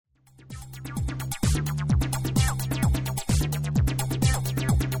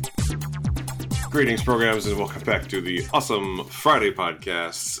Greetings, programs, and welcome back to the Awesome Friday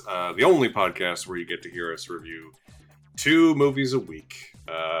podcast, the only podcast where you get to hear us review 2 movies a week.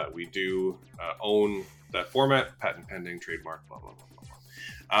 We do own that format, patent pending, trademark, blah, blah, blah, blah,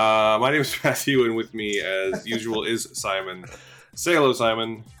 blah. My name is Matthew, and with me, as usual, is Simon. Say hello,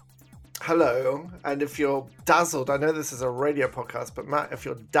 Simon. Hello, and if you're dazzled, I know this is a radio podcast, but Matt, if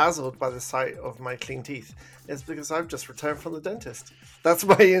you're dazzled by the sight of my clean teeth, it's because I've just returned from the dentist. That's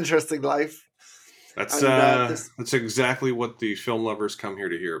my interesting life. That's exactly what the film lovers come here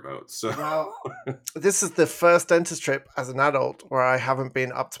to hear about. So, well, this is the first dentist trip as an adult where I haven't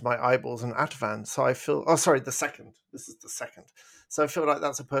been up to my eyeballs in Ativan. So I feel, the second. This is the second. So I feel like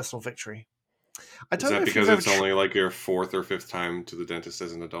that's a personal victory. I don't is that know because it's only like your 4th or 5th time to the dentist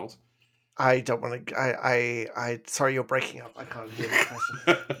as an adult? I don't want to. I. Sorry, you're breaking up. I can't hear the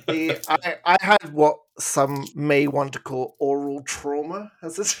question. I had what some may want to call oral trauma.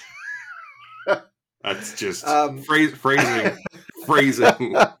 Has it? That's just phrasing.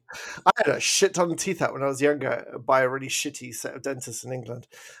 I had a shit ton of teeth out when I was younger by a really shitty set of dentists in England.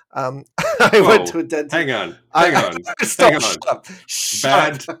 I went to a dentist. Hang on.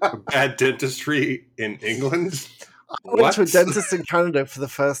 Shut up. Bad dentistry in England? I went to a dentist in Canada for the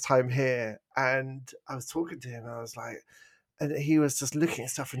first time here, and I was talking to him, and I was like, and he was just looking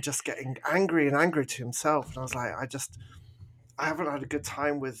at stuff and just getting angry to himself. And I was like, I haven't had a good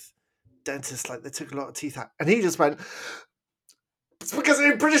time with dentists. Like, they took a lot of teeth out. And he just went, it's because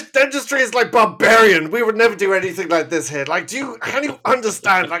in British dentistry is like barbarian. We would never do anything like this here. Like, can you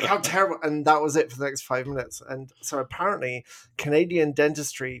understand like how terrible? And that was it for the next 5 minutes. And so apparently Canadian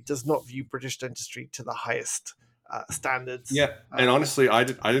dentistry does not view British dentistry to the highest standards. Yeah, and honestly, I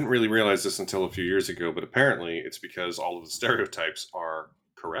didn't really realize this until a few years ago, but apparently it's because all of the stereotypes are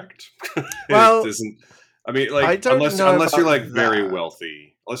correct. Well, unless you're like very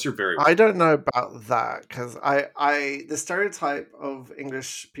wealthy, unless you're very wealthy. I don't know about that, because the stereotype of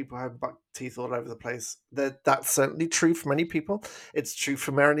English people having buck teeth all over the place, that's certainly true for many people. It's true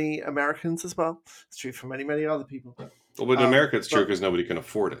for many Americans as well. It's true for many, many other people. Well, but in America it's true because nobody can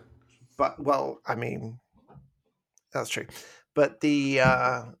afford it. But, well, I mean, that's true, but the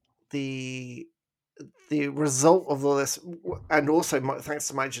result of all this, and also thanks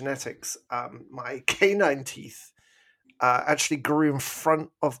to my genetics, my canine teeth actually grew in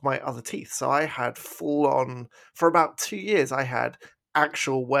front of my other teeth. So I had full on, for about 2 years, I had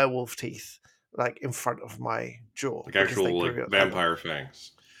actual werewolf teeth, like in front of my jaw, like actual like vampire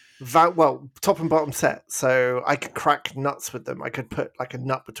fangs. Well, top and bottom set, so I could crack nuts with them. I could put like a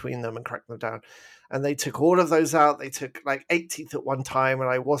nut between them and crack them down. And they took all of those out. They took like 8 teeth at one time, and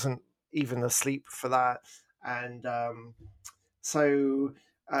I wasn't even asleep for that. And I'm just going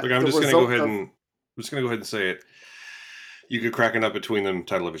to go ahead and say it. You could crack a nut between them.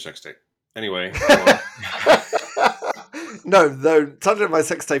 Title of your sex tape. Anyway. No, title of my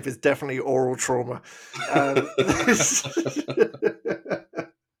sex tape is definitely oral trauma.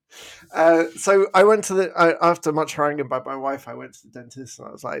 So I went to after much haranguing by my wife, I went to the dentist, and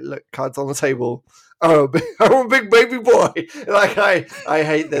I was like, look, cards on the table. I'm a big baby boy. Like, I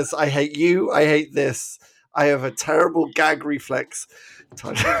hate this. I hate you. I hate this. I have a terrible gag reflex.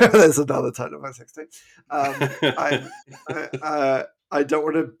 There's another title of my sex tape. I don't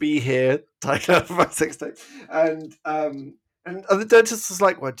want to be here. Title of my sex tape. And the dentist was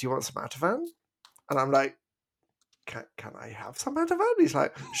like, well, do you want some Ativan? And I'm like, can I have some Ativan? He's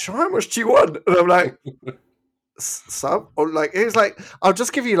like, sure, how much do you want? And I'm like, some? Or like, he was like, I'll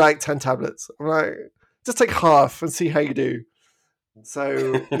just give you like 10 tablets. I'm like, just take half and see how you do.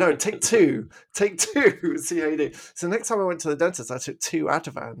 So, no, take 2. Take 2 and see how you do. So next time I went to the dentist, I took 2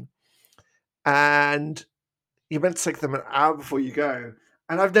 Ativan. And you're meant to take them an hour before you go.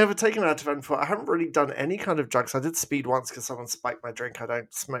 And I've never taken Ativan before. I haven't really done any kind of drugs. I did speed once because someone spiked my drink. I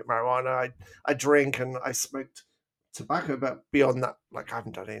don't smoke marijuana. I drink and I smoked tobacco, but beyond that, like, I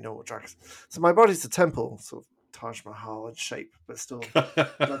haven't done any normal drugs. So my body's a temple, sort of Taj Mahal in shape, but still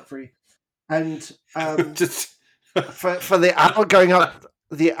drug free. And for the hour going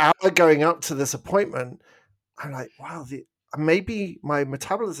up to this appointment, I'm like, wow, maybe my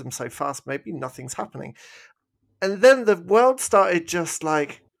metabolism's so fast, maybe nothing's happening. And then the world started just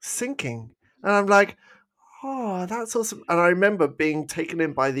like sinking, and I'm like, oh, that's awesome. And I remember being taken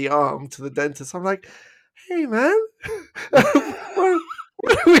in by the arm to the dentist. I'm like, hey man,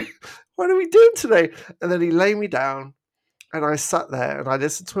 what are we doing today? And then he laid me down, and I sat there and I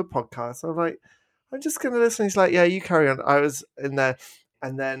listened to a podcast. I'm like, I'm just going to listen. He's like, yeah, you carry on. I was in there,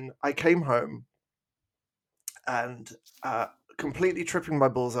 and then I came home and completely tripping my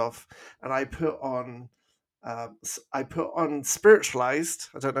balls off, and I put on I put on Spiritualized.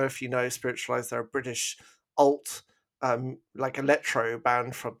 I don't know if you know Spiritualized. They're a British alt, like electro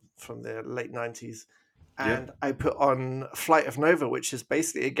band from the late 90s. Yep. And I put on Flight of Nova, which is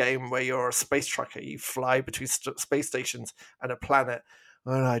basically a game where you're a space trucker. You fly between space stations and a planet.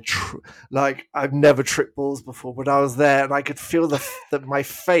 And like I've never tripped balls before, but I was there and I could feel my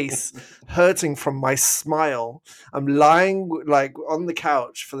face hurting from my smile. I'm lying like on the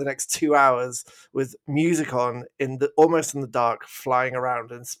couch for the next 2 hours with music on almost in the dark, flying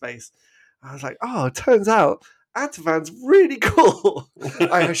around in space. I was like, oh, it turns out Ativan's really cool.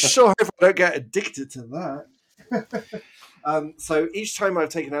 I sure hope I don't get addicted to that. So each time I've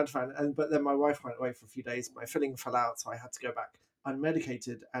taken Ativan, but then my wife went away for a few days, my filling fell out, so I had to go back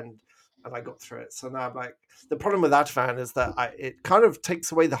unmedicated, and I got through it. So now I'm like, the problem with Ativan is that it kind of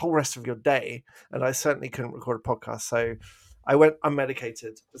takes away the whole rest of your day, and I certainly couldn't record a podcast, so I went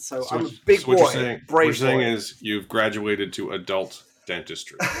unmedicated. So I'm a big boy, what you're brave saying boy. is you've graduated to adult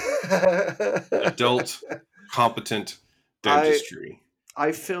dentistry, adult competent dentistry.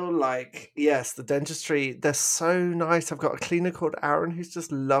 I feel like, yes, the dentistry, they're so nice. I've got a cleaner called Aaron who's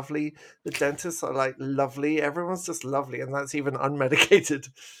just lovely. The dentists are like lovely. Everyone's just lovely, and that's even unmedicated.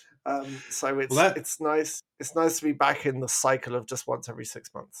 So it's nice. It's nice to be back in the cycle of just once every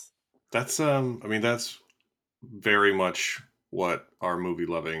 6 months. That's I mean, that's very much what our movie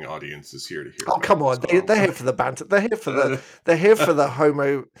loving audience is here to hear. Oh, about, come on. so. They're here for the banter. They're here for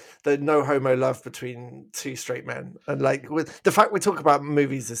the no homo love between two straight men. And like with the fact we talk about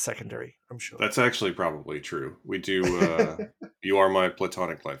movies is secondary, I'm sure. That's actually probably true. We do you are my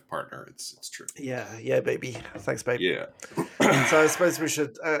platonic life partner. It's true. Yeah, baby. Thanks, babe. Yeah. So I suppose we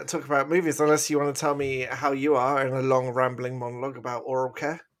should talk about movies, unless you want to tell me how you are in a long rambling monologue about oral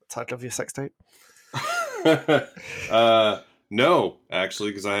care, title of your sex tape. No,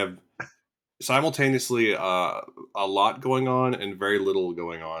 actually, because I have simultaneously a lot going on and very little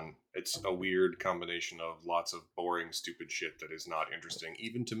going on. It's a weird combination of lots of boring, stupid shit that is not interesting,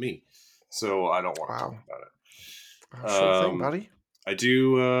 even to me. So I don't want to talk about it. Sure thing, buddy. I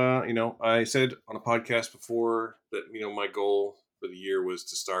do, I said on a podcast before that, my goal for the year was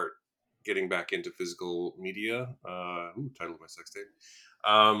to start getting back into physical media. Title of my sex tape.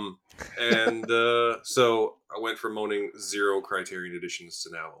 And so I went from owning 0 Criterion editions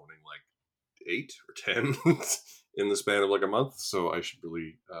to now owning like 8 or 10 in the span of like a month. So I should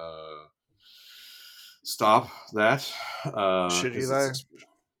really stop that. Should you though?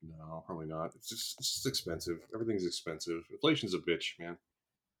 No, probably not. It's just expensive. Everything's expensive. Inflation's a bitch, man.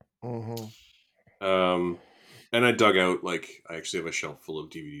 Mm-hmm. And I dug out, like, I actually have a shelf full of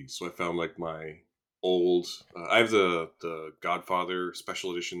DVDs. So I found like my old I have the Godfather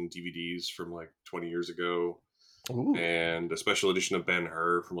special edition DVDs from like 20 years ago. Ooh. And a special edition of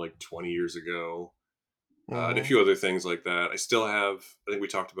Ben-Hur from like 20 years ago. And a few other things like that. I still have, I think we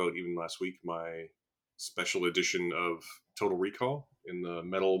talked about even last week, my special edition of Total Recall in the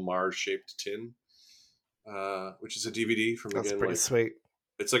metal Mars shaped tin, which is a DVD from, that's again, pretty like, sweet.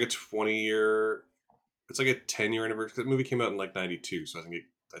 It's like a 20 year, it's like a 10-year anniversary. The movie came out in like 92, so I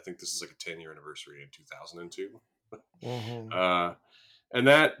think this is like a 10-year anniversary in 2002. And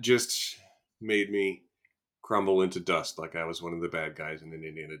that just made me crumble into dust like I was one of the bad guys in an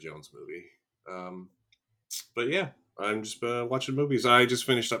Indiana Jones movie. But yeah, I'm just watching movies. I just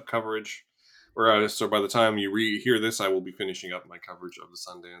finished up coverage, so by the time you hear this, I will be finishing up my coverage of the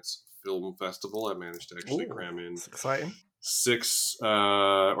Sundance Film Festival. I managed to actually cram in exciting. 6,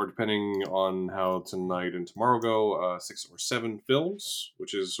 or depending on how tonight and tomorrow go, 6 or 7 films,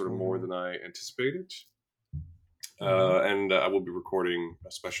 which is sort of more than I anticipated. And I will be recording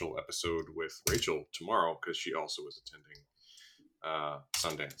a special episode with Rachel tomorrow because she also is attending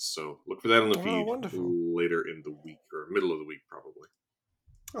Sundance. So look for that on the feed later in the week, or middle of the week, probably.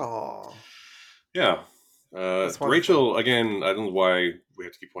 Oh, yeah. Rachel, again, I don't know why we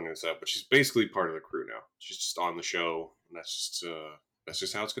have to keep pointing this out, but she's basically part of the crew now. She's just on the show, and that's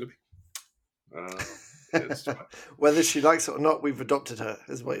just how it's going to be. Whether she likes it or not, we've adopted her,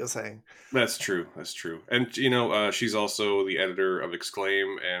 is what you're saying. That's true. And she's also the editor of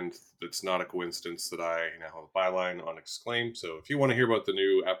Exclaim, and it's not a coincidence that I now have a byline on Exclaim. So if you want to hear about the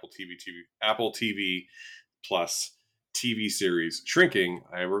new Apple TV Plus TV series Shrinking,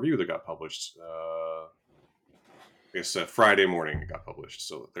 I have a review that got published. I guess Friday morning it got published.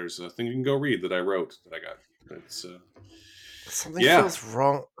 So there's a thing you can go read that I wrote that I got. It's something feels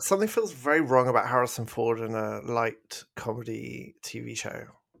wrong. Something feels very wrong about Harrison Ford in a light comedy TV show.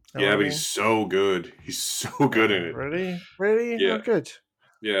 But he's so good. He's so good in it. Really? Yeah. Oh, good.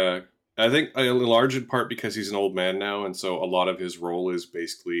 Yeah. I think in large part because he's an old man now, and so a lot of his role is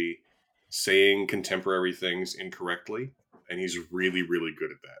basically saying contemporary things incorrectly, and he's really, really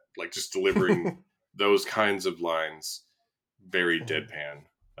good at that. Like just delivering those kinds of lines very deadpan,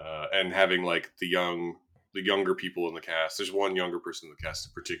 and having like the younger people in the cast. There's one younger person in the cast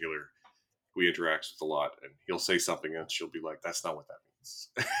in particular who he interacts with a lot, and he'll say something and she'll be like, "That's not what that means."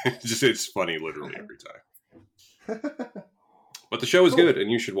 It's funny, literally every time. But the show is Cool. good,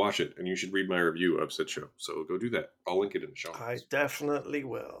 and you should watch it, and you should read my review of said show. So go do that. I'll link it in the show notes. I definitely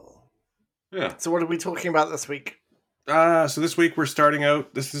will. Yeah. So what are we talking about this week? So this week we're starting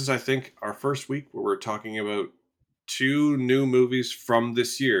out. This is, I think, our first week where we're talking about 2 new movies from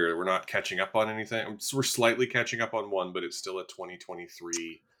this year. We're not catching up on anything. We're slightly catching up on one, but it's still a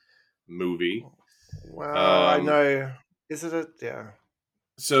 2023 movie. Well, I know. Is it yeah.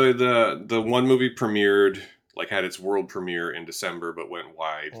 So the one movie premiered, like had its world premiere in December, but went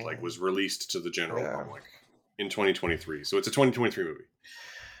wide, like was released to the general public in 2023. So it's a 2023 movie.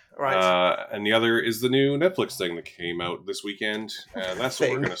 Right. And the other is the new Netflix thing that came out this weekend. That's what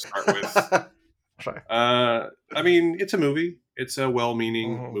we're going to start with. Sorry. I mean, it's a movie. It's a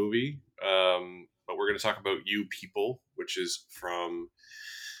well-meaning movie. But we're going to talk about You People, which is from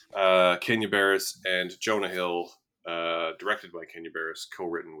Kenya Barris and Jonah Hill, directed by Kenya Barris,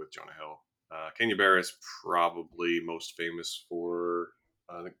 co-written with Jonah Hill. Kenya Barris probably most famous for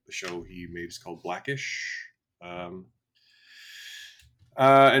the show he made is called Blackish.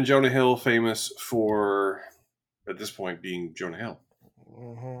 And Jonah Hill famous for, at this point, being Jonah Hill.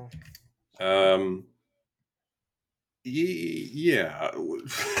 Yeah,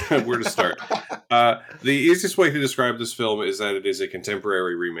 where to start? The easiest way to describe this film is that it is a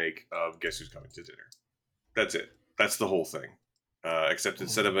contemporary remake of Guess Who's Coming to Dinner. That's it. That's the whole thing. Except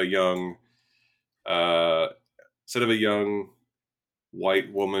instead of a young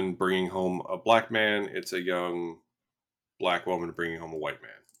white woman bringing home a black man, it's a young black woman bringing home a white man.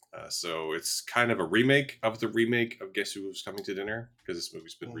 So it's kind of a remake of the remake of Guess Who's Coming to Dinner, because this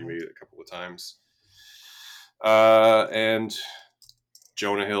movie's been remade a couple of times. And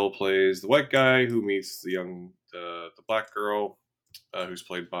Jonah Hill plays the white guy who meets the black girl, who's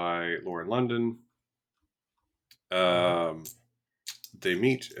played by Lauren London. They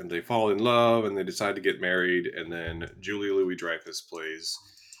meet and they fall in love and they decide to get married, and then Julia Louis-Dreyfus plays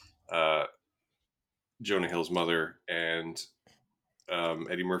Jonah Hill's mother, and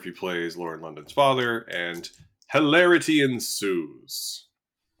Eddie Murphy plays Lauren London's father, and hilarity ensues.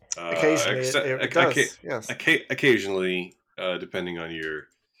 Occasionally, it does. Yes. Occasionally, depending on your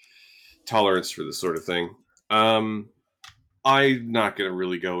tolerance for this sort of thing. I'm not going to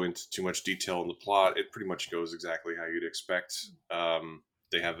really go into too much detail on the plot. It pretty much goes exactly how you'd expect.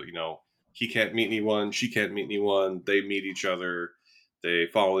 They have, he can't meet anyone, she can't meet anyone. They meet each other. They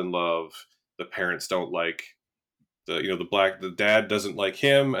fall in love. The parents don't like the dad doesn't like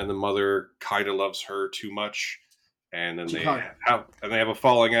him, and the mother kind of loves her too much. And then they have a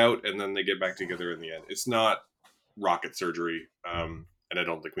falling out, and then they get back together in the end. It's not rocket surgery, and I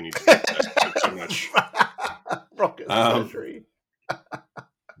don't think we need to do that too much. Rocket surgery.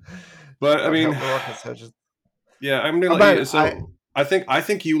 But I mean, yeah, I'm gonna let you. So I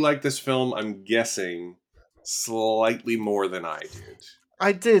think you like this film. I'm guessing slightly more than I did.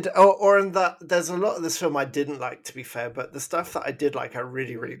 I did, or in that there's a lot of this film I didn't like, to be fair, but the stuff that I did like, I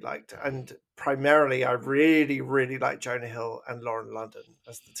really, really liked, and primarily I really, really liked Jonah Hill and Lauren London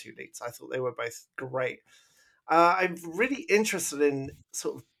as the 2 leads. I thought they were both great. I'm really interested in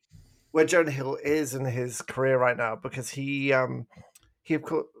sort of where Jonah Hill is in his career right now, because he of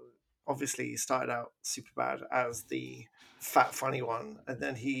course obviously started out Superbad as the fat funny one, and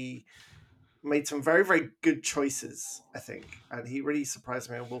then he made some very, very good choices, I think, and he really surprised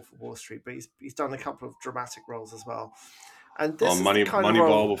me on Wolf of Wall Street. But he's done a couple of dramatic roles as well. And this is the kind of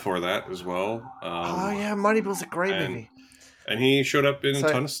role... Moneyball before that as well. Oh yeah, Moneyball's a great movie. And he showed up in a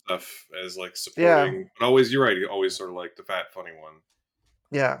ton of stuff as like supporting. Yeah. But always, you're right. He always sort of like the fat funny one.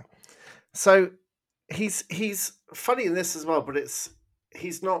 Yeah. So he's funny in this as well, but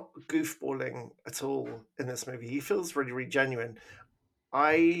he's not goofballing at all in this movie. He feels really, really genuine.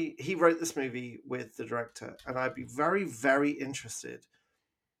 He wrote this movie with the director, and I'd be very, very interested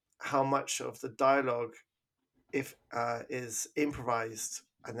how much of the dialogue is improvised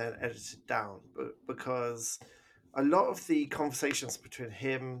and then edited down, because a lot of the conversations between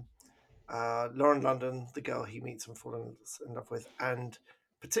him, Lauren London, the girl he meets and falls in love with, and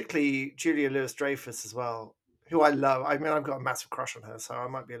particularly Julia Louis-Dreyfus as well, who I love. I mean, I've got a massive crush on her, so I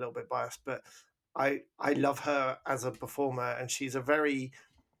might be a little bit biased, but I love her as a performer, and she's a very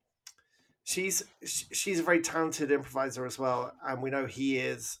talented improviser as well, and we know he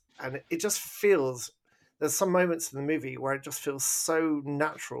is, and it just feels, there's some moments in the movie where it just feels so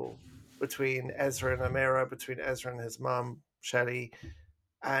natural between Ezra and Amira, between Ezra and his mum, Shelley.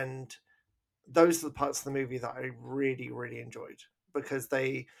 And those are the parts of the movie that I really, really enjoyed because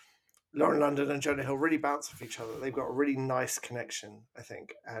Lauren London and Jonah Hill really bounce off each other. They've got a really nice connection, I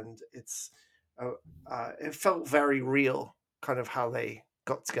think. And it felt very real, kind of how they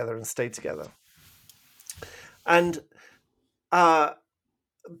got together and stayed together. And, but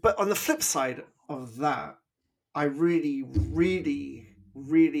on the flip side of that, I really, really,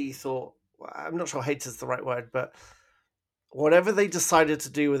 really thought, I'm not sure hate is the right word, but whatever they decided to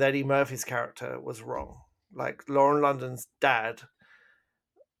do with Eddie Murphy's character was wrong. Like Lauren London's dad,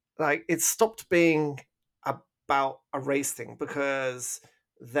 like it stopped being about a race thing because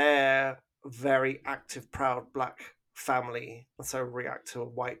they're a very active, proud black family, and so react to a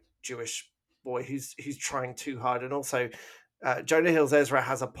white Jewish boy who's trying too hard. And also, Jonah Hill's Ezra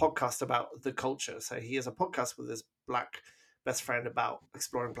has a podcast about the culture, so he has a podcast with his black best friend about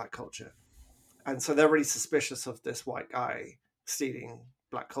exploring black culture, and so they're really suspicious of this white guy stealing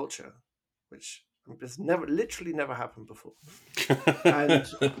black culture, which has literally never happened before. And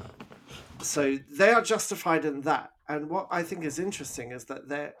so they are justified in that. And what I think is interesting is that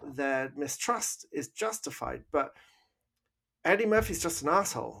their mistrust is justified, but Eddie Murphy's just an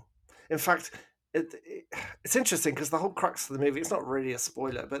asshole. In fact, it's interesting because the whole crux of the movie, it's not really a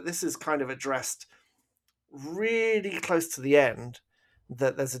spoiler, but this is kind of addressed really close to the end,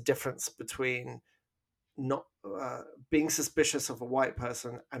 that there's a difference between not being suspicious of a white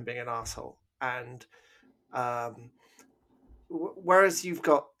person and being an asshole. And whereas you've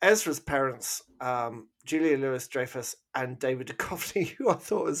got Ezra's parents, Julia Louis-Dreyfus and David Duchovny, who I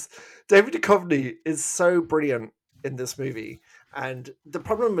thought was David Duchovny is so brilliant in this movie. And the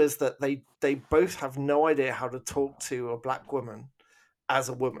problem is that they both have no idea how to talk to a black woman as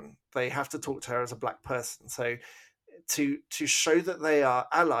a woman. They have to talk to her as a black person. So to show that they are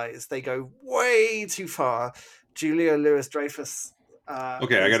allies, they go way too far. Julia Louis-Dreyfus.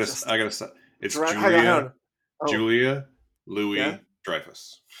 Okay, I gotta stop. It's hang on. Oh, Julia Louis yeah?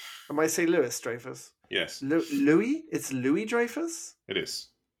 Dreyfus. Am I say Louis Dreyfus? Yes. Louis? It's Louis Dreyfus? It is.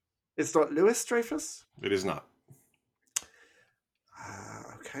 It's not Louis Dreyfus? It is not.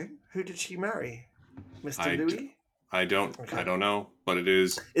 Okay. Who did she marry? Mr. Louis? I don't know, but it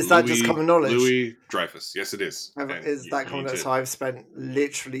is. Is that just common knowledge? Louis Dreyfus. Yes, it is. Is that common knowledge? So I've spent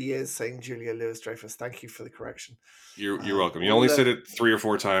literally years saying Julia Louis-Dreyfus. Thank you for the correction. You're welcome. You only said it 3 or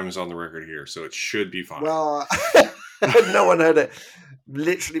 4 times on the record here, so it should be fine. Well, no one heard it.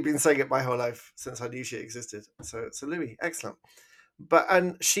 Literally been saying it my whole life since I knew she existed. So Louis, excellent.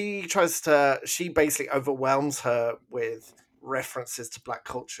 And she basically overwhelms her with references to black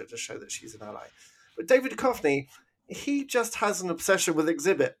culture to show that she's an ally. But David Duchovny, he just has an obsession with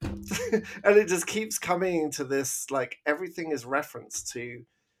Exhibit. And it just keeps coming to this, like, everything is referenced to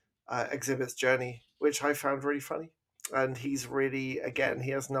Exhibit's journey, which I found really funny. And he's really, again,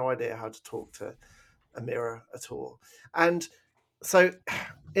 he has no idea how to talk to Amira at all. And so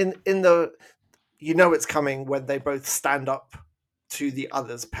in the, it's coming when they both stand up to the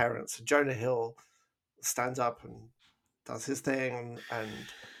other's parents. Jonah Hill stands up and does his thing, and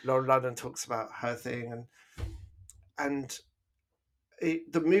Lauren London talks about her thing, and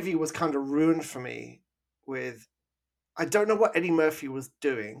the movie was kind of ruined for me with, I don't know what Eddie Murphy was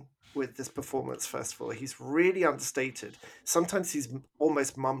doing with this performance. First of all, he's really understated. Sometimes he's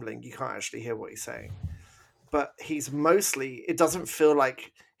almost mumbling. You can't actually hear what he's saying. But it doesn't feel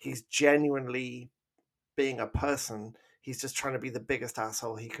like he's genuinely being a person. He's just trying to be the biggest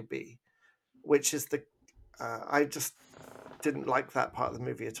asshole he could be, which is I just didn't like that part of the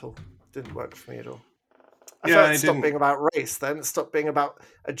movie at all. Didn't work for me at all. I felt it stopped being about race then. It stopped being about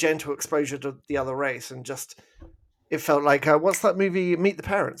a gentle exposure to the other race, and it felt like, what's that movie, Meet the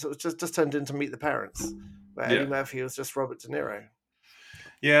Parents? It was just turned into Meet the Parents, where Eddie Murphy was just Robert De Niro.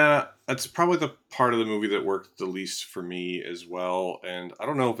 Yeah, that's probably the part of the movie that worked the least for me as well. And I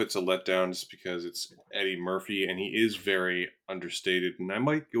don't know if it's a letdown just because it's Eddie Murphy and he is very understated. And I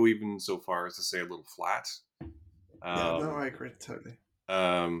might go even so far as to say a little flat. No, I agree totally.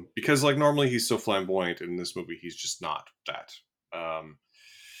 Because like normally he's so flamboyant, in this movie he's just not that.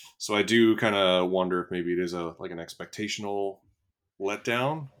 So I do kind of wonder if maybe it is an expectational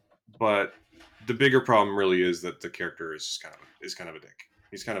letdown. But the bigger problem really is that the character is kind of a dick.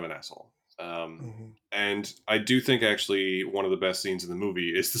 He's kind of an asshole. And I do think actually one of the best scenes in the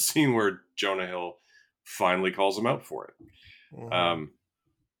movie is the scene where Jonah Hill finally calls him out for it.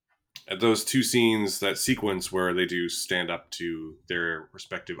 At those 2 scenes, that sequence where they do stand up to their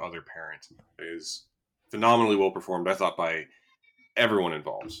respective other parent is phenomenally well performed, I thought, by everyone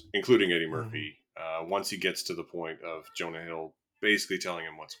involved, including Eddie Murphy, once he gets to the point of Jonah Hill basically telling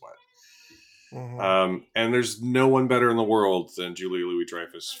him what's what. Mm-hmm. And there's no one better in the world than Julia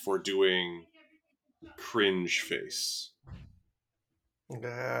Louis-Dreyfus for doing cringe face.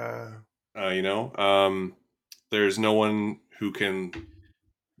 Yeah. You know, there's no one who can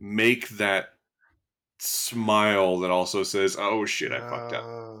make that smile that also says, "Oh shit, I fucked up."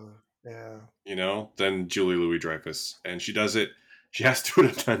 Yeah. You know, than Julia Louis-Dreyfus, and she does it. She has to do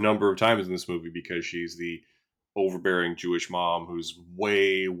it a number of times in this movie because she's the overbearing Jewish mom who's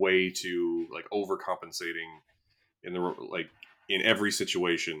way too like overcompensating in the like in every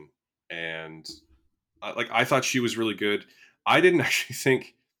situation. And like I thought she was really good. I didn't actually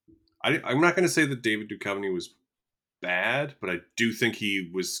think I'm not going to say that David Duchovny was bad, but I do think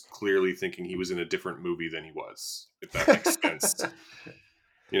he was clearly thinking he was in a different movie than he was, if that makes sense.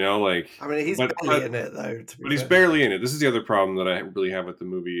 You know, like, I mean, he's but barely in it, though, to be but he's fair. barely in it. This is the other problem that I really have with the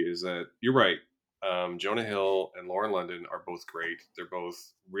movie is that you're right. Jonah Hill and Lauren London are both great. They're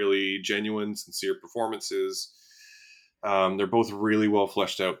both really genuine, sincere performances. They're both really well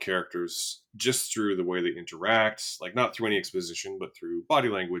fleshed out characters just through the way they interact, like not through any exposition, but through body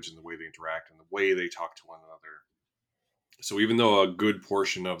language and the way they interact and the way they talk to one another. So even though a good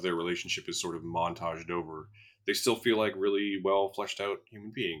portion of their relationship is sort of montaged over, they still feel like really well fleshed out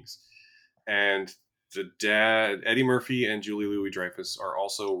human beings. And the dad, Eddie Murphy and Julie Louis-Dreyfus, are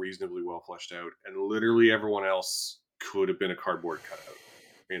also reasonably well fleshed out, and literally everyone else could have been a cardboard cutout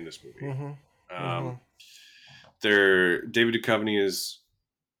in this movie. Mm-hmm. Mm-hmm. Um, David Duchovny is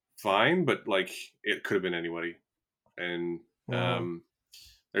fine, but like it could have been anybody. And Mm-hmm.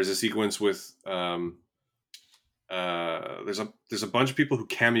 there's a sequence with there's a bunch of people who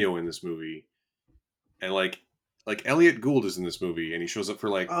cameo in this movie, and like Elliot Gould is in this movie, and he shows up for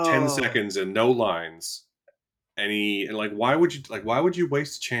like 10 seconds and no lines. And like why would you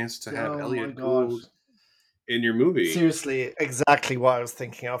waste a chance to have Oh my Elliot god. Gould in your movie? Seriously, exactly what I was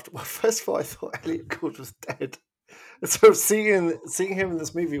thinking after. Well, first of all, I thought Elliot Gould was dead. So seeing him in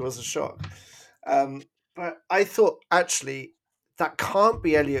this movie was a shock. But I thought actually that can't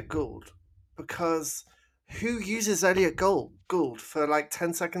be Elliot Gould because who uses Elliot Gould for like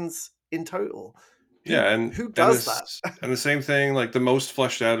 10 seconds in total? Who Yeah, and who and does that? this and the same thing. Like the most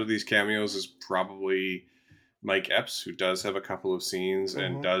fleshed out of these cameos is probably Mike Epps, who does have a couple of scenes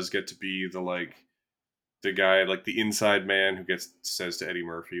and Mm-hmm. does get to be the guy, like the inside man who says to Eddie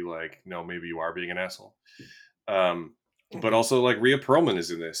Murphy, like, no, maybe you are being an asshole. Um, but Mm-hmm. also like Rhea Perlman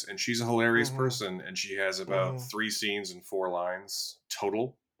is in this, and she's a hilarious Mm-hmm. person, and she has about Mm-hmm. 3 scenes and 4 lines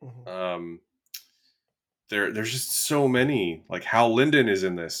total. Mm-hmm. Um, there's just so many. Like Hal Linden is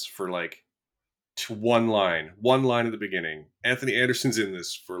in this for like one line at the beginning. Anthony Anderson's in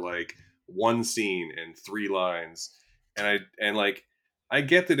this for like one scene and 3 lines. And like I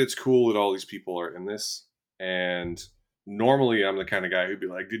get that it's cool that all these people are in this, and normally I'm the kind of guy who'd be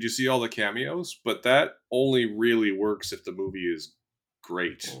like, did you see all the cameos? But that only really works if the movie is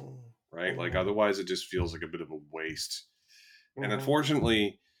great, right? Like Mm-hmm. otherwise it just feels like a bit of a waste. And Mm-hmm.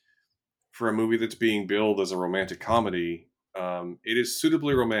 unfortunately, for a movie that's being billed as a romantic comedy, it is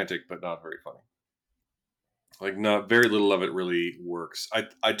suitably romantic but not very funny. Like not very little of it really works.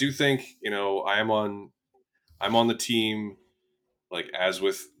 I do think, I'm on the team, like as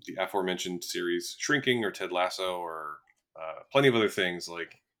with the aforementioned series Shrinking or Ted Lasso or plenty of other things.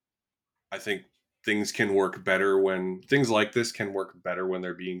 Like I think things like this can work better when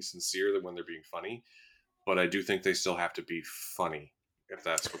they're being sincere than when they're being funny. But I do think they still have to be funny if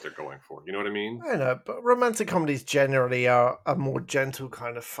that's what they're going for. You know what I mean? I know, but romantic comedies generally are a more gentle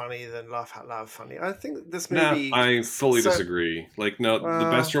kind of funny than laugh out loud funny. I think this Nah, movie, I fully disagree. Like, no, the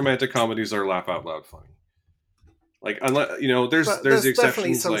uh, best romantic comedies are laugh out loud funny. Like, unless there's but there's the there's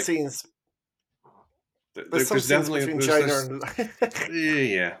definitely exceptions. some Like, scenes. There's some there's scenes definitely between Jonah and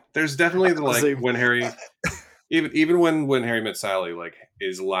yeah, there's definitely the like Zoom. when Harry, even when Harry Met Sally, like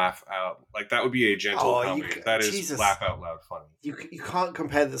is laugh out, like that would be a gentle Oh, comedy. That is Jesus! laugh out loud funny. You can't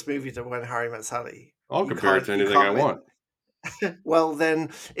compare this movie to When Harry Met Sally. I'll You compare it can't. to You anything I can't make. want. Well,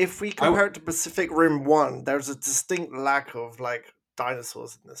 then, if we I compare it to Pacific Rim 1, there's a distinct lack of like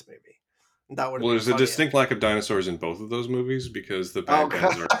dinosaurs in this movie. That would have well, been there's a funnier. distinct lack of dinosaurs in both of those movies because the Oh bad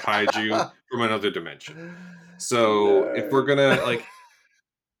guys are kaiju god! from another dimension. So if we're No. gonna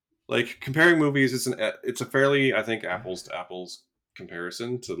like comparing movies, it's a fairly, I think, apples to apples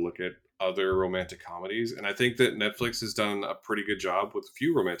comparison to look at other romantic comedies, and I think that Netflix has done a pretty good job with a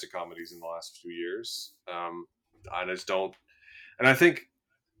few romantic comedies in the last few years. I just don't, and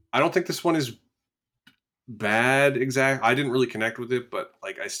I don't think this one is bad. I didn't really connect with it, but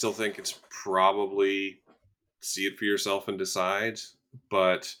like I still think it's probably see it for yourself and decide.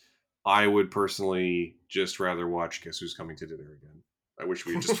 But I would personally just rather watch Guess Who's Coming to Dinner Again. I wish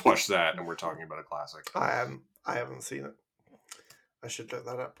we had just watched that and we're talking about a classic. I haven't seen it. I should look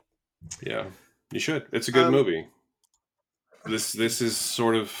that up. Yeah, you should. It's a good movie. This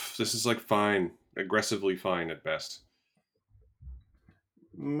is like fine, aggressively fine at best.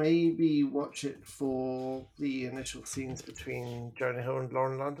 Maybe watch it for the initial scenes between Jonah Hill and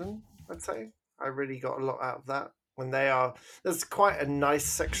Lauren London, I'd say. I really got a lot out of that. There's quite a nice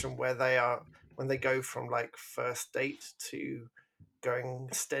section when they go from like first date to going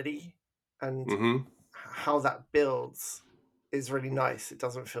steady, and Mm-hmm. how that builds is really nice. It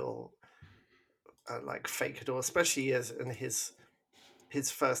doesn't feel like fake at all, especially as in his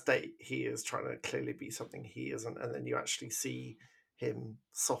first date, he is trying to clearly be something he isn't, and then you actually see him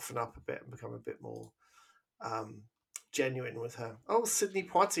soften up a bit and become a bit more genuine with her. Oh, Sidney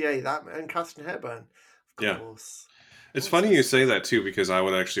Poitier, that and Catherine Hepburn, of Yeah. course. It's funny you say that too, because I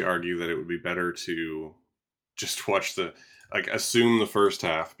would actually argue that it would be better to just watch assume the first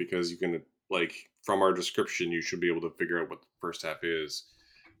half, because you can, like, from our description, you should be able to figure out what the first half is,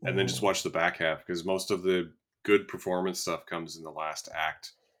 and then just watch the back half, because most of the good performance stuff comes in the last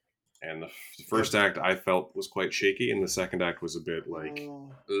act. And the first act I felt was quite shaky, and the second act was a bit like,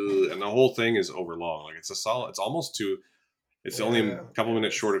 and the whole thing is overlong. Like, it's almost two. It's only a couple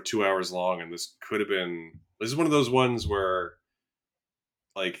minutes short of 2 hours long, and this is one of those ones where,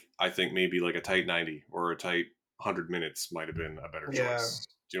 like, I think maybe like a tight 90 or a tight 100 minutes might have been a better choice.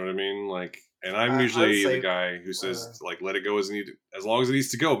 Do you know what I mean? Like, and I'm usually the guy who says, like, let it go as long as it needs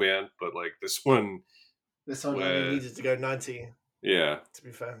to go, man. But like this one only needed to go 90. Yeah, to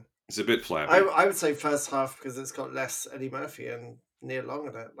be fair, it's a bit flappy. I would say first half, because it's got less Eddie Murphy and Neil Long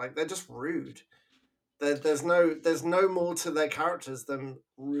in it. Like, they're just rude. There's no more to their characters than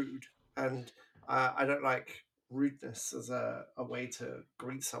rude, and I don't like rudeness as a way to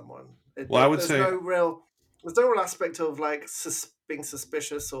greet someone. Well, I would there's say no real aspect of like being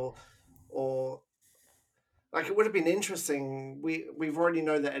suspicious or like, it would have been interesting. We've already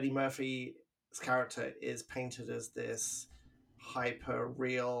know that Eddie Murphy's character is painted as this hyper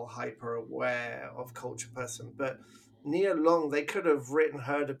real, hyper aware of culture person, but Nia Long, they could have written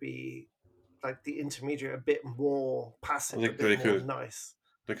her to be like the intermediate, a bit more passive, a bit more nice.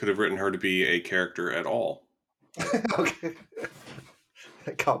 They could have written her to be a character at all. Okay.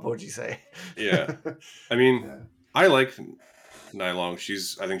 Cardboard, you say? Yeah, I mean, I like Nia Long. I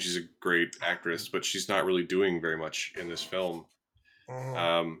think she's a great actress, but she's not really doing very much in this film.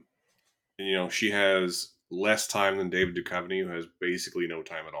 She has less time than David Duchovny, who has basically no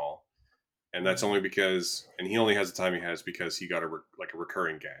time at all, and that's only because, and he only has the time he has because he got a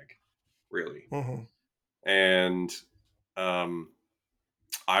recurring gag, really. And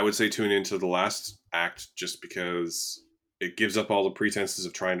I would say tune into the last act, just because it gives up all the pretenses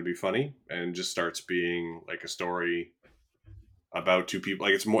of trying to be funny and just starts being like a story about two people.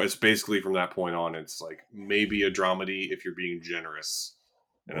 Like, it's basically from that point on, it's like maybe a dramedy if you're being generous.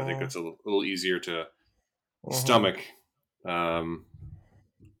 And I think that's a little easier to stomach,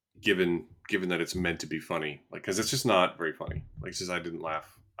 given that it's meant to be funny. Like, because it's just not very funny. Like, since I didn't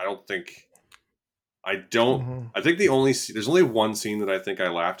laugh. I think there's only one scene that I think I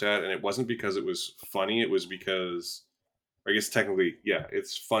laughed at, and it wasn't because it was funny. It was because, I guess technically, yeah,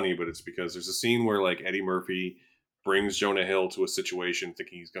 it's funny, but it's because there's a scene where, like, Eddie Murphy brings Jonah Hill to a situation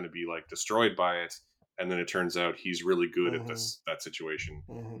thinking he's going to be, like, destroyed by it, and then it turns out he's really good at that situation.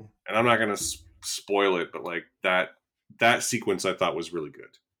 And I'm not going to spoil it, but like that sequence I thought was really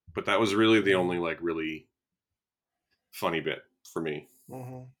good. But that was really the only, like, really funny bit for me.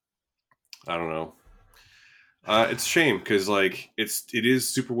 I don't know. It's a shame, because like it is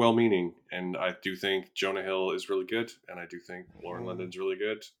super well meaning, and I do think Jonah Hill is really good, and I do think Lauren London's really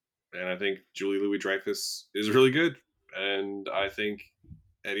good, and I think Julie Louis-Dreyfus is really good, and I think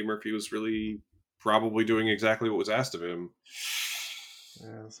Eddie Murphy was really probably doing exactly what was asked of him.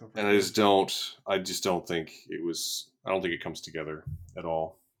 Yeah, and I just don't think it was. I don't think it comes together at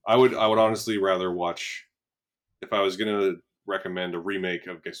all. I would honestly rather watch, if I was gonna recommend a remake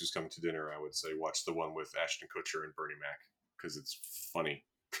of Guess Who's Coming to Dinner, I would say watch the one with Ashton Kutcher and Bernie Mac, because it's funny.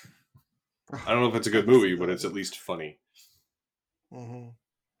 I don't know if it's a good movie, but it's at least funny. Or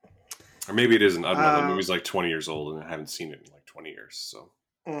maybe it isn't. I don't know. The movie's like 20 years old, and I haven't seen it in like 20 years. So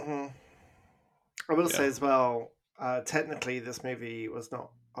I will say as well, technically this movie was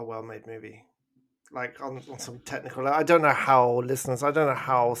not a well-made movie. Like, on some technical, I don't know how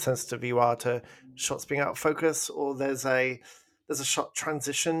sensitive you are to shots being out of focus, or there's a shot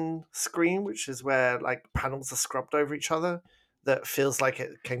transition screen, which is where like panels are scrubbed over each other, that feels like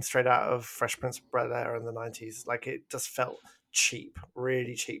it came straight out of Fresh Prince of Bel-Air in the 90s. Like, it just felt cheap,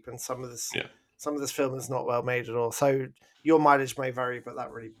 really cheap, and some of some of this film is not well made at all. So your mileage may vary, but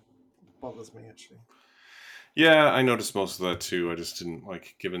that really bothers me actually. Yeah, I noticed most of that too. I just didn't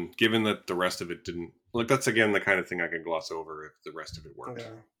like, given that the rest of it didn't, like, that's again the kind of thing I can gloss over if the rest of it worked.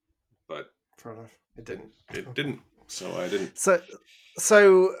 Yeah, But fair enough. It didn't. it didn't, so I didn't.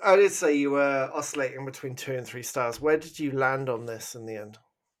 So I did say you were oscillating between 2 and 3 stars. Where did you land on this in the end?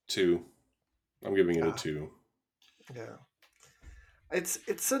 2. I'm giving it a 2. Yeah,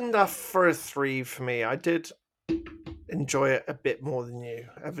 it's enough for a 3 for me. I did enjoy it a bit more than you.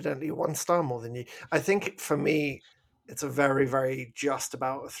 Evidently, 1 star more than you. I think for me, it's a very, very just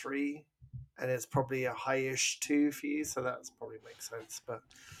about a 3, and it's probably a high-ish 2 for you. So that's probably makes sense. But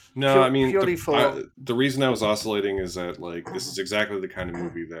No, I mean purely for the reason I was oscillating is that, like, this is exactly the kind of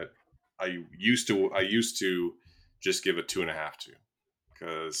movie that I used to just give a 2.5 to,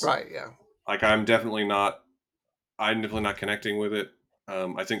 because right, yeah. like I'm definitely not connecting with it.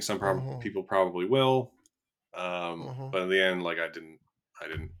 I think some people probably will, but in the end, like, I didn't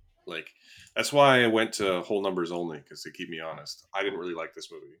like. That's why I went to whole numbers only, because to keep me honest, I didn't really like this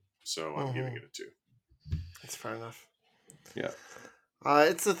movie, so I'm giving it a 2. That's fair enough. Yeah.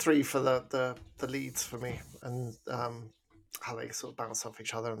 It's a 3 for the leads for me, and how they sort of bounce off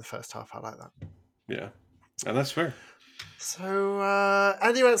each other in the first half. I like that. Yeah, and that's fair. So,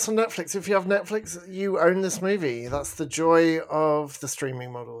 Andy Rants on Netflix. If you have Netflix, you own this movie. That's the joy of the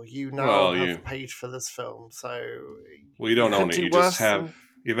streaming model. You now have paid for this film, so you don't own it. You just have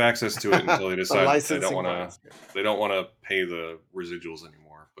access to it until they decide they don't want to pay the residuals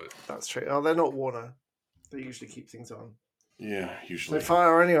anymore. But that's true. Oh, they're not Warner. They usually keep things on. Yeah, usually. So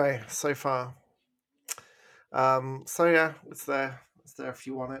far, anyway. So far. So yeah, it's there. It's there if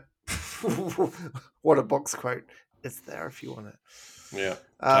you want it. What a box quote. It's there if you want it. Yeah.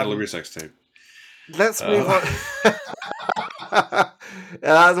 Title of your sex tape. Let's move on. Yeah,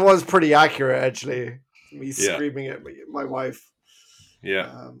 that was pretty accurate, actually. Me screaming at my wife.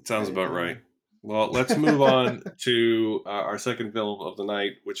 Yeah, sounds about right. Well, let's move on to our second film of the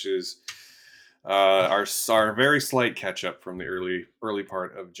night, which is our very slight catch up from the early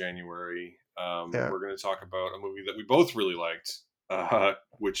part of January. We're going to talk about a movie that we both really liked,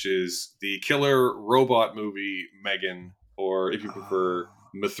 which is the killer robot movie M3gan, or if you prefer,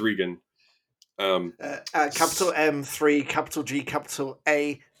 M3gan. Capital M3, capital G, capital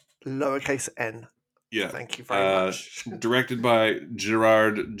A, lowercase n. Yeah. Thank you very much. Directed by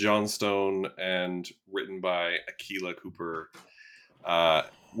Gerard Johnstone and written by Akilah Cooper,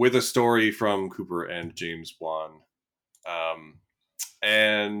 with a story from Cooper and James Wan,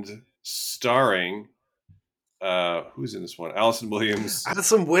 and starring who's in this one? Allison Williams.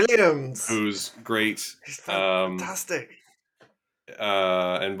 Who's great. He's fantastic.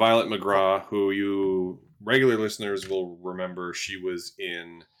 And Violet McGraw, who you regular listeners will remember. She was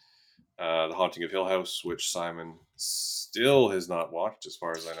in The Haunting of Hill House, which Simon still has not watched, as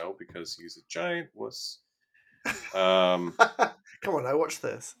far as I know, because he's a giant wuss. Come on, I watched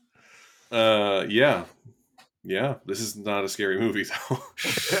this. Yeah. This is not a scary movie,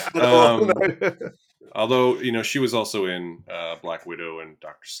 though. Although, she was also in Black Widow and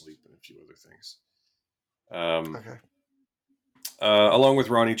Dr. Sleep and a few other things. Okay. Along with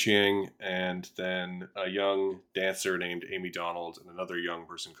Ronnie Chiang, and then a young dancer named Amy Donald and another young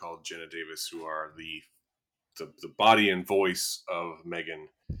person called Jenna Davis, who are the body and voice of M3gan,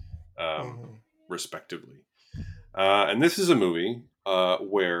 respectively. And this is a movie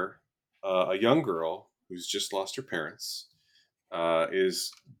where a young girl who's just lost her parents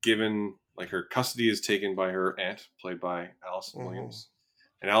is given, like, her custody is taken by her aunt, played by Allison Williams.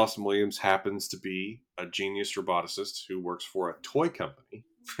 And Allison Williams happens to be a genius roboticist who works for a toy company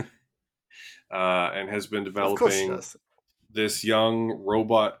and has been developing this young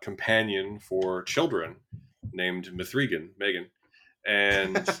robot companion for children named M3gan,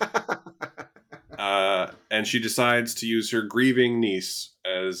 and she decides to use her grieving niece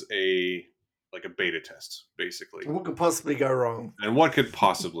as a beta test, basically. What could possibly go wrong? And what could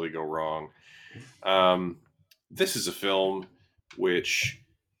possibly go wrong? This is a film which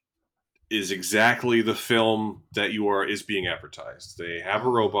is exactly the film that is being advertised. They have a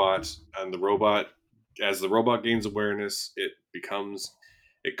robot, and as the robot gains awareness, it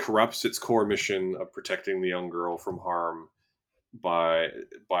corrupts its core mission of protecting the young girl from harm by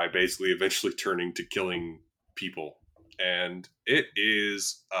basically eventually turning to killing people. And it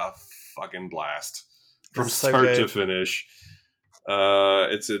is a fucking blast from start to finish.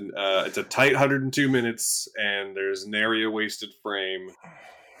 It's a tight 102 minutes, and there's nary a wasted frame.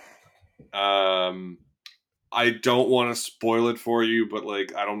 I don't want to spoil it for you, but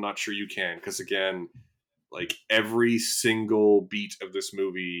I'm not sure you can, because again, like every single beat of this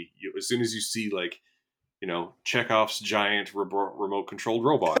movie, as soon as you see like Chekhov's giant remote controlled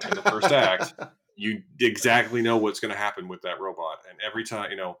robot in the first act, you exactly know what's going to happen with that robot. And every time,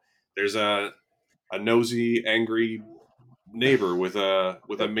 there's a nosy, angry neighbor with a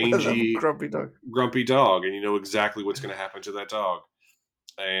With a mangy, grumpy dog. grumpy dog, and you know exactly what's going to happen to that dog.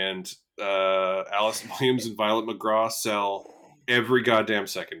 And Alice Williams and Violet McGraw sell every goddamn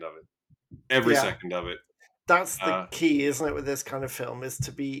second of it. Every Yeah. second of it. That's the Uh, key, isn't it, with this kind of film, is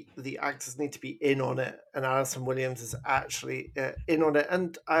the actors need to be in on it, and Alison Williams is actually in on it.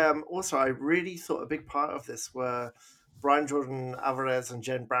 And also, I really thought a big part of this were Brian Jordan Alvarez and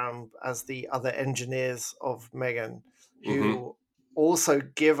Jen Brown as the other engineers of Megan, mm-hmm. who also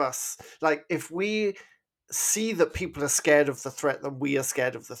give us, like, if we see that people are scared of the threat, then we are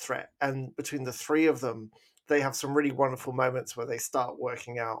scared of the threat. And between the three of them, they have some really wonderful moments where they start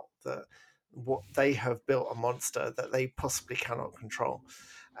working out that what they have built a monster that they possibly cannot control.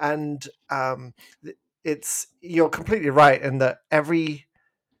 And it's you're completely right in that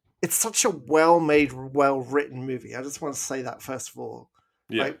it's such a well-made, well-written movie. I just want to say that first of all.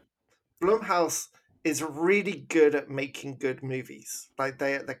 Yeah. Like, Blumhouse is really good at making good movies. Like,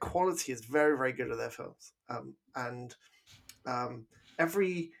 their quality is very, very good at their films. And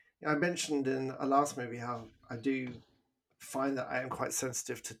every I mentioned in a last movie how I do find that I am quite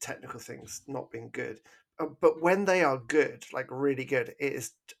sensitive to technical things not being good. But when they are good, like really good, it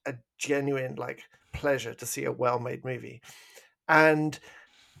is a genuine like pleasure to see a well-made movie. And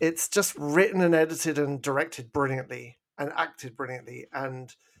it's just written and edited and directed brilliantly and acted brilliantly.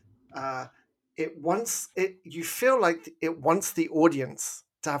 And uh, you feel like it wants the audience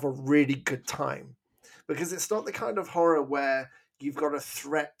to have a really good time, because it's not the kind of horror where you've got a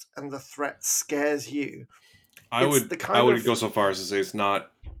threat and the threat scares you. I It's would the I kind would of go so far as to say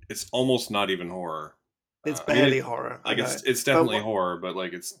it's almost not even horror. It's I mean, barely horror, I know. it's But definitely horror, but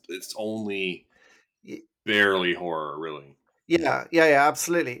like it's only y- barely horror, really. yeah,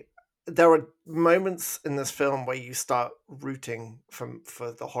 absolutely. There are moments in this film where you start rooting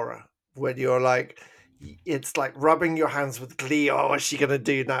for the horror, when you're like, it's like rubbing your hands with glee. Oh, what's she gonna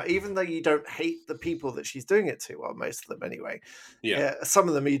do now? Even though you don't hate the people that she's doing it to, well, most of them anyway. Yeah, Some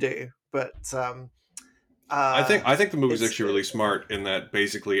of them you do, but I think the movie's it's actually really smart in that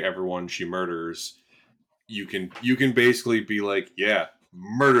basically everyone she murders, you can basically be like, yeah,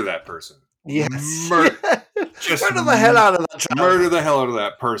 murder that person, yes, murder yeah. just Murder the hell out of that child. murder the hell out of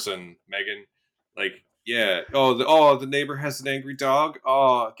that person, Megan. Like, yeah. The neighbor has an angry dog.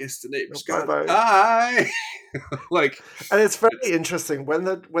 Oh, I guess the neighbor's Bye gonna bye. die. Like, And it's very interesting when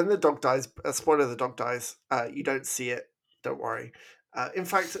the dog dies. Spoiler: the dog dies. You don't see it. Don't worry. In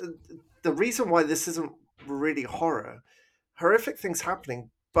fact, the reason why this isn't really horror, horrific things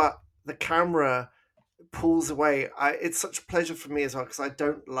happening, but the camera pulls away. It's such a pleasure for me as well, because I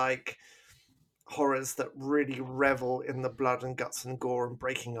don't like horrors that really revel in the blood and guts and gore and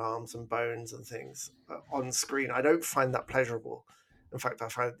breaking arms and bones and things on screen. I don't find that pleasurable. In fact, I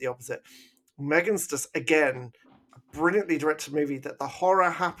find it the opposite. Megan's just, again, a brilliantly directed movie that the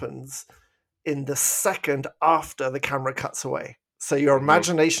horror happens in the second after the camera cuts away. So your mhm.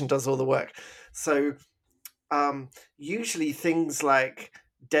 imagination does all the work. So usually things like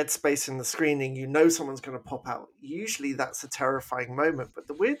dead space in the screening, someone's going to pop out. Usually that's a terrifying moment. But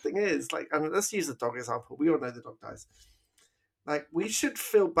the weird thing is, like, and let's use the dog example. We all know the dog dies. Like, we should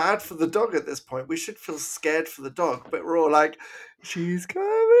feel bad for the dog at this point. We should feel scared for the dog, but we're all like, she's coming,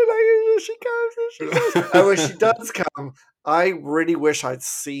 like, she comes, and she goes. And when she does come, I really wish I'd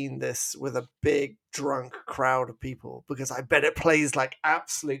seen this with a big drunk crowd of people, because I bet it plays like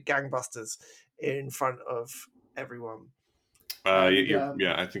absolute gangbusters in front of everyone. And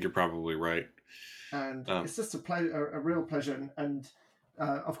Yeah, I think you're probably right. it's just a pleasure, a real pleasure. And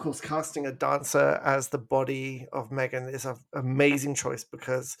of course, casting a dancer as the body of Megan is an amazing choice,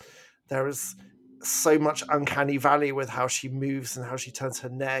 because there is so much uncanny valley with how she moves and how she turns her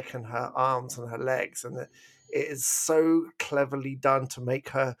neck and her arms and her legs, and it is so cleverly done to make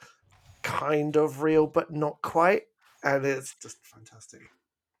her kind of real but not quite, and it's just fantastic.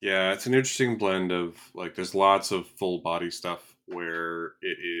 Yeah, it's an interesting blend of like there's lots of full body stuff where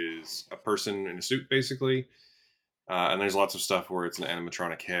it is a person in a suit basically, and there's lots of stuff where it's an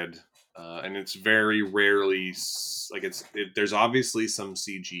animatronic head, and it's very rarely like there's obviously some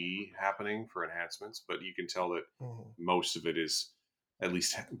CG happening for enhancements, but you can tell that Mhm. most of it is at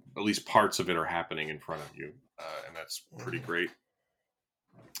least parts of it are happening in front of you, and that's pretty Mhm. great.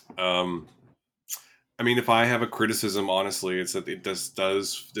 Um, I mean, if I have a criticism, honestly, it's that this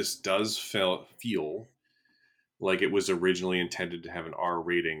does feel like it was originally intended to have an R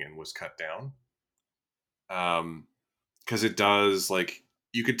rating and was cut down. because it does, like,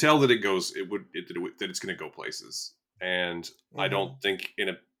 you could tell that that it's going to go places, and I don't think in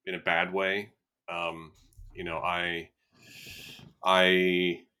a bad way. Um, you know, I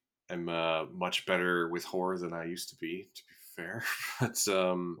am much better with horror than I used to be fair,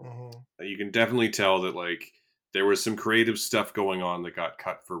 but you can definitely tell that, like, there was some creative stuff going on that got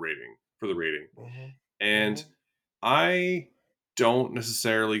cut for the rating, and I don't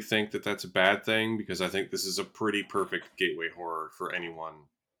necessarily think that that's a bad thing, because I think this is a pretty perfect gateway horror for anyone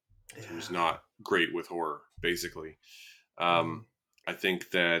who's Yeah. not great with horror, basically. Um, I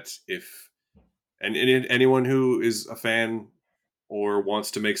think that if and anyone who is a fan or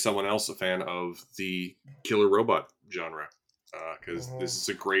wants to make someone else a fan of the killer robot genre, because this is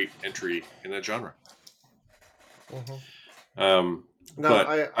a great entry in that genre. No, But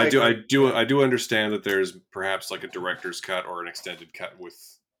I agree. Yeah. I do understand that there's perhaps like a director's cut or an extended cut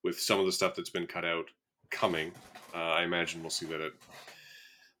with some of the stuff that's been cut out coming. I imagine we'll see that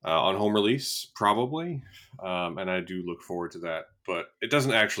on home release, probably, and I do look forward to that. But it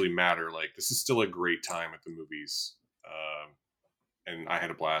doesn't actually matter. Like, this is still a great time at the movies, and I had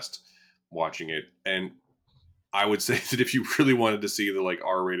a blast watching it. And I would say that if you really wanted to see the, like,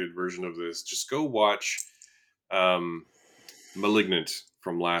 R-rated version of this, just go watch Malignant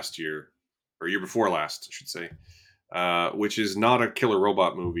from last year, or year before last, I should say, which is not a killer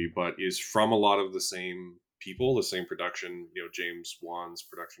robot movie, but is from a lot of the same people, the same production. You know, James Wan's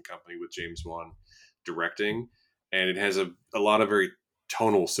production company, with James Wan directing, and it has a lot of very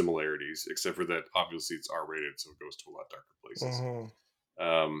tonal similarities, except for that obviously it's R-rated, so it goes to a lot darker places.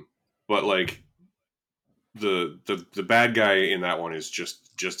 But like, the bad guy in that one is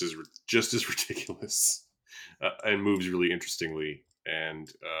just as ridiculous, and moves really interestingly.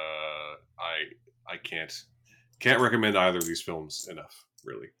 And I can't recommend either of these films enough,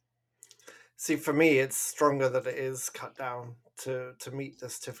 really. See, for me, it's stronger that it is cut down to meet the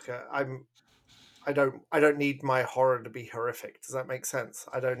certificate. I don't need my horror to be horrific. Does that make sense?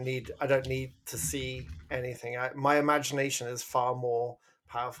 I don't need to see anything. My imagination is far more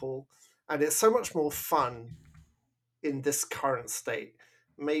powerful, and it's so much more fun in this current state.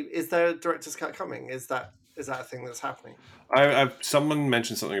 Maybe is there a director's cut coming? Is that a thing that's happening? I've someone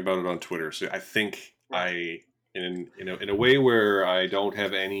mentioned something about it on Twitter, so I think Right. in a way where I don't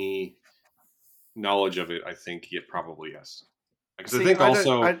have any knowledge of it, I think it probably yes. Because I See, think I don't.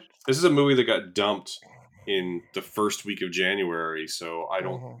 also I. this is a movie that got dumped in the first week of January, so I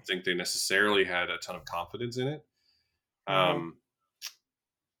don't Mhm, think they necessarily had a ton of confidence in it. mhm, Um,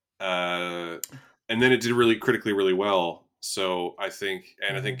 uh, and then it did really critically really well. So I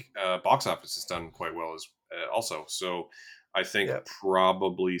mhm. think box office has done quite well as also. So I think, Yep.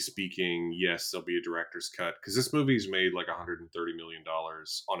 probably speaking, yes, there'll be a director's cut, because this movie's made like $130 million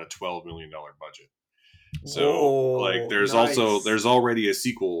on a $12 million budget. So, like, Whoa, nice. there's already a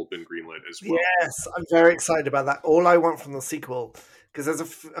sequel been greenlit as well. Yes, I'm very excited about that. All I want from the sequel, because there's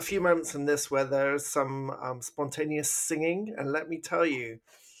a few moments in this where there's some spontaneous singing, and let me tell you,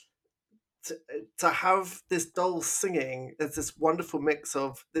 to have this doll singing, there's this wonderful mix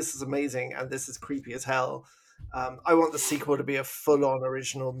of this is amazing and this is creepy as hell. I want the sequel to be a full-on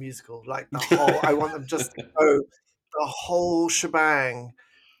original musical, like the whole. I want them just to go the whole shebang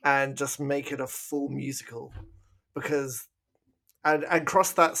and just make it a full musical, because and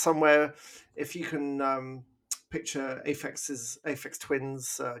cross that somewhere if you can picture Aphex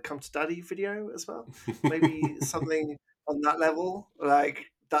Twins Come to Daddy video as well, maybe something on that level.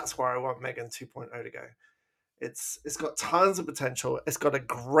 Like, that's where I want Megan 2.0 to go. It's got tons of potential. It's got a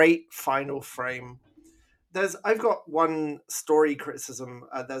great final frame. I've got one story criticism.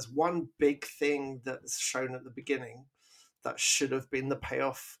 There's one big thing that's shown at the beginning that should have been the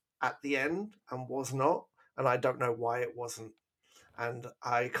payoff at the end and was not, and I don't know why it wasn't, and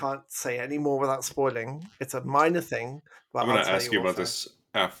I can't say any more without spoiling. It's a minor thing, but I'm I'll going to tell ask you you off about air. this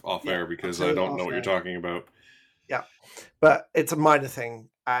off Yeah, air, I'll because tell I you don't know off what you're air. talking about. Yeah, but it's a minor thing,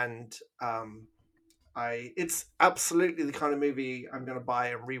 and it's absolutely the kind of movie I'm going to buy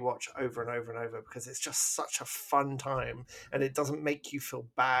and rewatch over and over and over, because it's just such a fun time, and it doesn't make you feel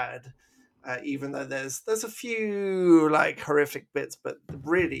bad, even though there's a few like horrific bits, but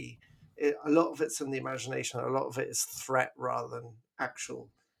really, a lot of it's in the imagination. A lot of it is threat rather than actual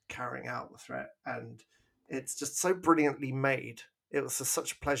carrying out the threat, and it's just so brilliantly made. It was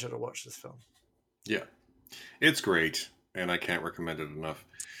such a pleasure to watch this film. Yeah, it's great, and I can't recommend it enough.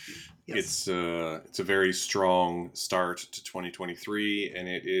 Yes, It's a very strong start to 2023, and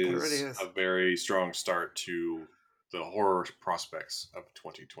it it really is is. a very strong start to the horror prospects of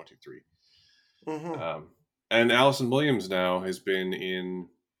 2023. Hmm. And Allison Williams now has been in,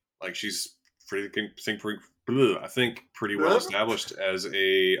 like, she's I think pretty well established as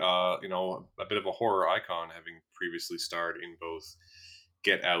a a bit of a horror icon, having previously starred in both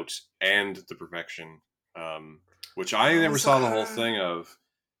Get Out and The Perfection, which I never saw the whole thing of.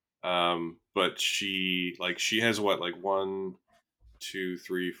 But she has what, like 1, 2,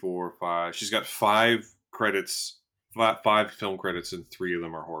 3, 4, 5. She's got 5 credits, five film credits, and 3 of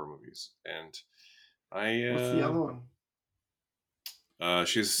them are horror movies. And What's the other one?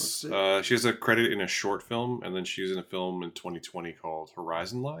 She has a credit in a short film, and then she was in a film in 2020 called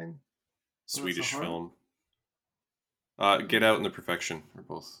Horizon Line, Swedish film. Get Out and The Perfection are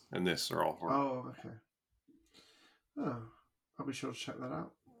both, and this are all horror. Oh, okay. Oh, I'll be sure to check that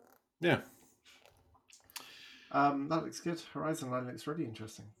out. Yeah. That looks good. Horizon Line looks really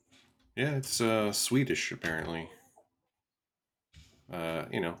interesting. Yeah, it's Swedish apparently.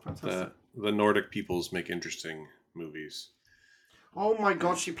 The Nordic peoples make interesting movies. Oh my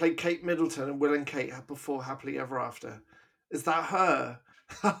god, she played Kate Middleton in Will and Kate before Happily Ever After. Is that her?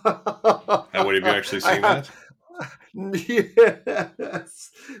 And what, have you actually seen that?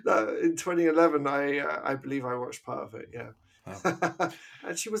 Yes. In 2011, I believe I watched part of it, yeah. Oh.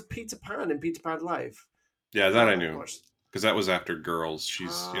 And she was Peter Pan in Peter Pan Live. Yeah, that I knew. Because that was after Girls.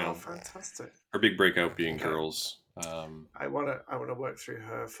 She's, fantastic. Her big breakout being Girls. I wanna work through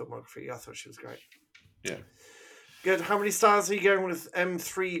her filmography. I thought she was great. Yeah. Good. How many stars are you going with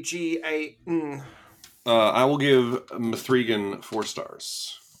M3gan? I will give M3gan 4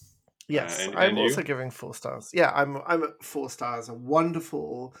 stars. Yes, I'm also giving 4 stars. Yeah, I'm at 4 stars. A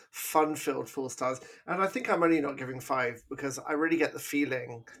wonderful, fun-filled 4 stars, and I think I'm only not giving 5 because I really get the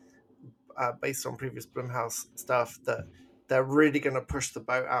feeling, based on previous Blumhouse stuff, that they're really going to push the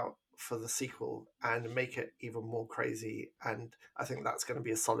boat out for the sequel and make it even more crazy. And I think that's going to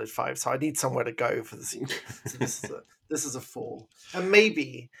be a solid 5. So I need somewhere to go for the sequel. So this is a 4, and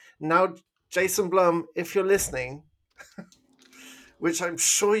maybe now, Jason Blum, if you're listening. Which I'm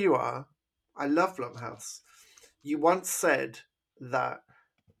sure you are. I love Blumhouse. You once said that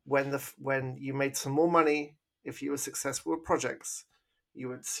when you made some more money, if you were successful with projects, you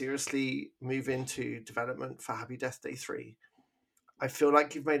would seriously move into development for Happy Death Day 3. I feel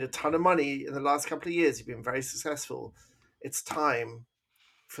like you've made a ton of money in the last couple of years. You've been very successful. It's time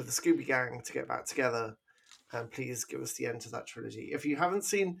for the Scooby Gang to get back together, and please give us the end to that trilogy. If you haven't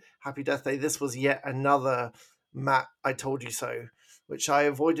seen Happy Death Day, this was yet another Matt I Told You So, which I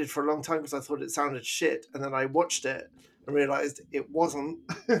avoided for a long time because I thought it sounded shit, and then I watched it and realized it wasn't.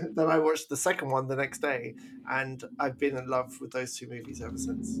 Then I watched the second one the next day, and I've been in love with those 2 movies ever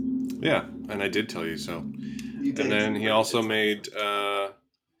since. Yeah, and I did tell you so. You did. And then he also made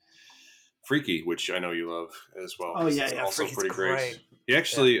Freaky, which I know you love as well. Oh yeah, also Freaky's pretty great. He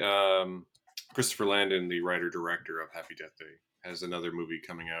actually, Christopher Landon, the writer-director of Happy Death Day, has another movie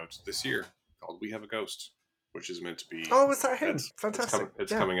coming out this year called We Have a Ghost, which is meant to be... Oh, is that him? Fantastic.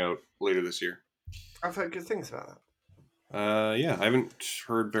 It's coming out later this year. I've heard good things about that. Yeah, I haven't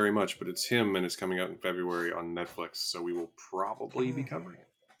heard very much, but it's him, and it's coming out in February on Netflix, so we will probably be covering it.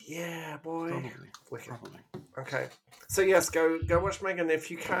 Yeah, boy. Probably. Okay. So yes, go watch Megan if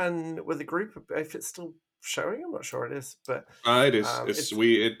you can with a group. If it's still showing, I'm not sure it is, but it is.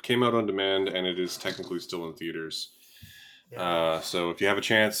 It came out on demand, and it is technically still in theaters. Yeah. So if you have a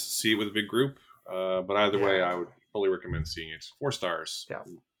chance, see it with a big group. But either way, I would fully recommend seeing it. 4 stars. Yeah.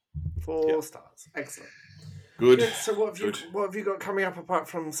 4 stars. Excellent. Good. So what have you got coming up apart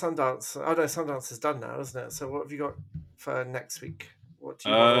from Sundance? Oh no, Sundance is done now, isn't it? So what have you got for next week? What do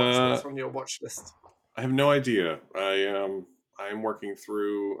you want to watch? What's on your watch list? I have no idea. I'm working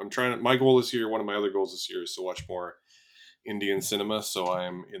through. My goal this year, one of my other goals this year, is to watch more Indian cinema. So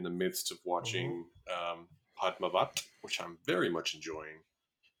I'm in the midst of watching Padmavat, which I'm very much enjoying.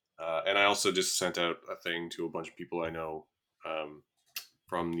 And I also just sent out a thing to a bunch of people I know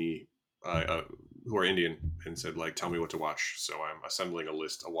from the who are Indian, and said, like, tell me what to watch. So I'm assembling a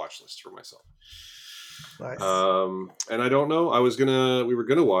watch list for myself. Nice. And I don't know. We were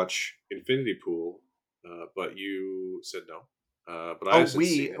gonna watch Infinity Pool, but you said no. But I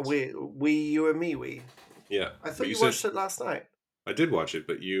you and me. Yeah. I thought you watched it last night. I did watch it,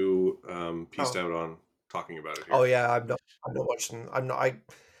 but you pieced out on talking about it here. Oh yeah, I'm not watching.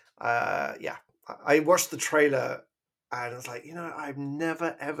 I watched the trailer and it's like, I'm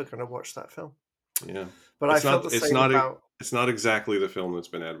never ever going to watch that film. Yeah, but I felt the same about. It's not exactly the film that's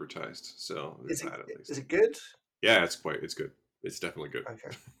been advertised. So is it good? Yeah, it's good. It's definitely good.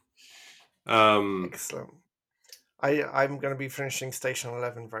 Okay. Excellent. I'm going to be finishing Station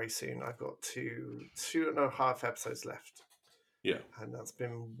 11 very soon. I've got two and a half episodes left. Yeah, and that's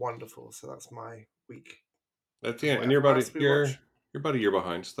been wonderful. So that's my week. That's and you're about a year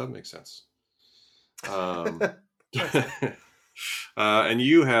behind, so that makes sense. And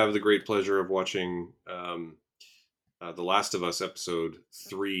you have the great pleasure of watching The Last of Us episode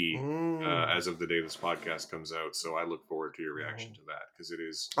 3 as of the day this podcast comes out. So I look forward to your reaction to that, because it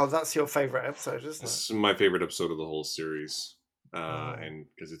is. Oh, that's your favorite episode, isn't it? It's my favorite episode of the whole series, and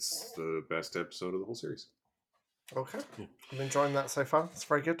because it's the best episode of the whole series. Okay, I'm enjoying that so far. It's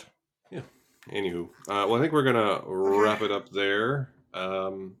very good. Yeah. Anywho, well, I think we're gonna wrap it up there.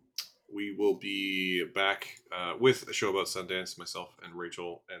 We will be back with a show about Sundance, myself and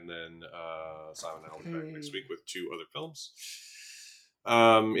Rachel, and then Simon and I will be back next week with 2 other films.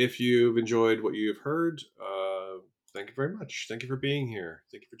 If you've enjoyed what you've heard, thank you very much. Thank you for being here.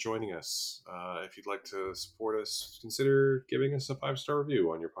 Thank you for joining us. If you'd like to support us, consider giving us a 5-star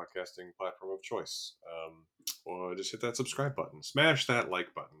review on your podcasting platform of choice. Or just hit that subscribe button. Smash that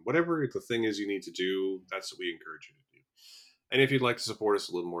like button. Whatever the thing is you need to do, that's what we encourage you to do. And if you'd like to support us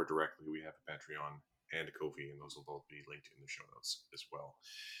a little more directly, we have a Patreon and a Ko-fi, and those will both be linked in the show notes as well.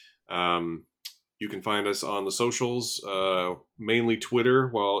 You can find us on the socials, mainly Twitter,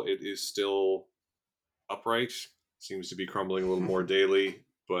 while it is still upright. Seems to be crumbling a little more daily.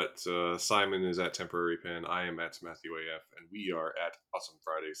 But Simon is at Temporary Pen. I am at Matthew AF, and we are at Awesome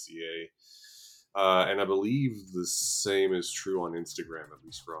Friday CA. And I believe the same is true on Instagram, at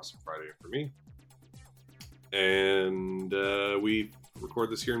least for Awesome Friday and for me. And we record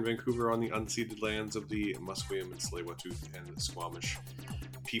this here in Vancouver on the unceded lands of the Musqueam and Tsleil-Waututh and the Squamish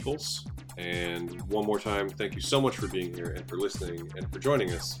peoples. And one more time, thank you so much for being here and for listening and for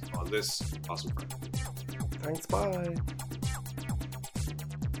joining us on this Awesome Friday. Thanks, bye.